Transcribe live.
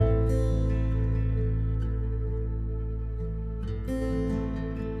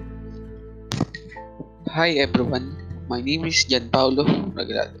Hi everyone, my name is Gianpaolo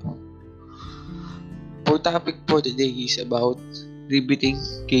Regalado. Our topic for today is about riveting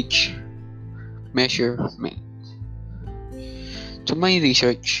gauge measurement. To my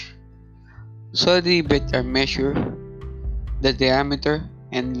research, solid rivets are measure the diameter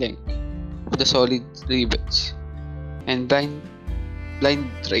and length of the solid rivets, and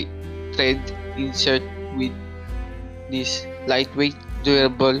thread insert with this lightweight,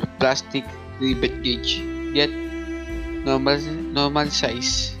 durable plastic rivet gauge, yet normal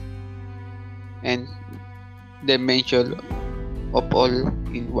size and dimension of all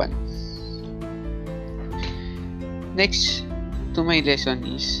in one. Next to my lesson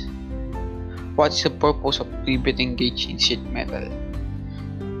is what's the purpose of riveting gauge in sheet metal?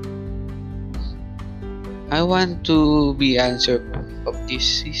 I want to be answer of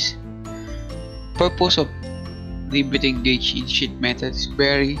this is purpose of riveting gauge in sheet metal is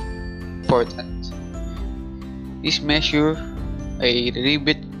very important. This measure a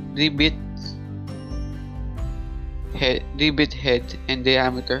rivet head and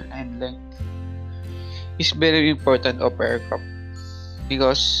diameter and length is very important of aircraft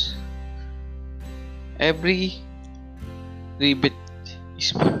because every rivet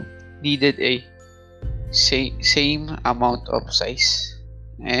is needed a same amount of size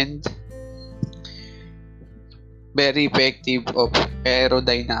and very effective of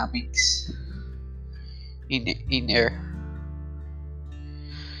aerodynamics in air.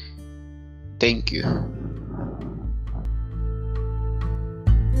 Thank you.